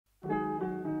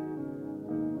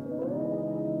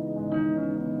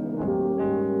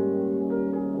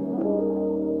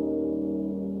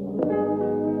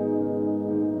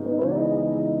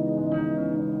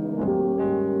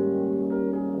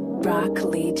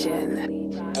I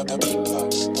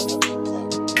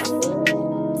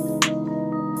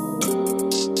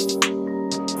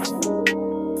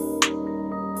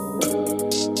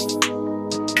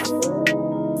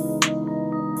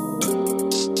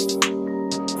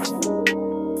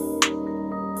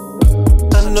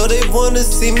know they wanna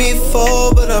see me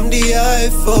fall, but I'm the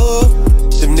eyeful.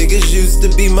 Them niggas used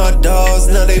to be my dogs,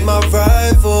 now they my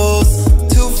rivals.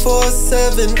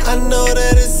 247, I know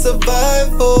that it's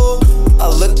survival. I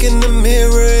look in the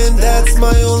mirror and that's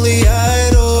my only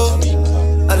idol.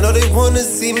 I know they wanna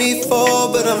see me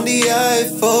fall, but I'm the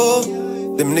eyeful.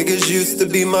 Them niggas used to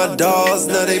be my dogs,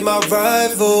 now they my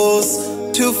rivals.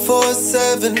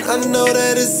 247, I know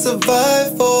that it's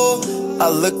survival. I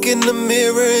look in the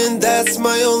mirror and that's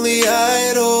my only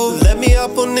idol. Let me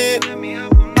up on it.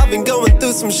 I've been going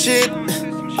through some shit.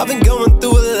 I've been going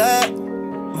through a lot,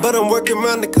 but I'm working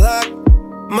around the clock.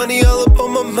 Money all up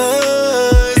on my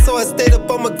mind, so I stayed up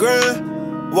on my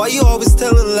grind. Why you always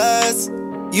telling lies?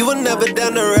 You were never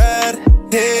down to ride.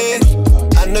 Hey,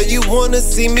 I know you wanna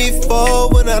see me fall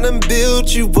when I done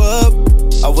built you up.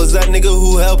 I was that nigga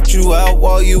who helped you out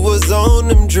while you was on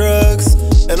them drugs.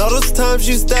 And all those times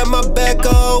you stabbed my back,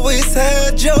 I always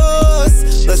had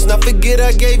yours. Let's not forget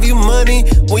I gave you money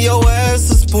when your ass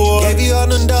was poor. Gave you all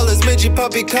them dollars, made you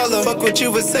pop your collar. Fuck what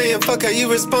you was saying, fuck how you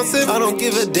responsive. I don't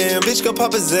give a damn, bitch go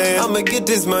pop a Zan. I'ma get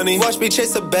this money, watch me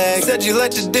chase a bag. Said you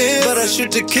like to dance, but I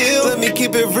shoot to kill. Let me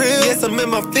keep it real, yes I'm in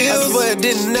my feels. I swear I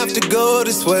didn't have to go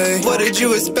this way. What did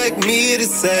you expect me to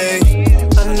say?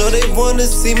 I know they wanna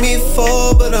see me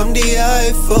fall, but I'm the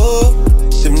eyeful.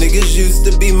 Them niggas used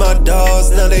to be my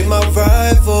dogs, now they my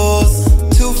rivals.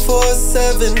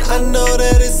 247, I know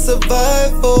that it's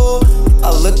survival.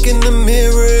 I look in the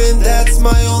mirror and that's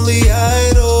my only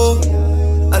idol.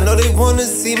 I know they wanna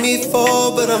see me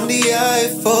fall, but I'm the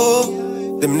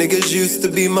eyeful. Them niggas used to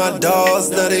be my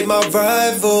dogs, now they my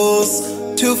rivals.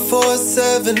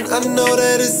 247, I know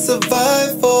that it's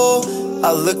survival.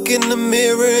 I look in the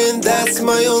mirror and that's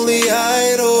my only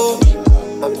idol.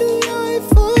 I'm the eyeful.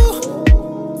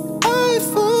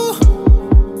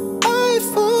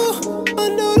 I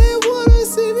know they wanna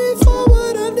see me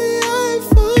forward. I'm the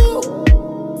eyeful.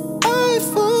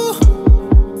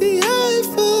 The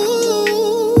eyeful.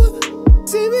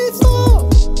 See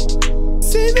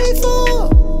me fall.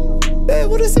 They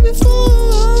wanna see me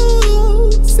fall.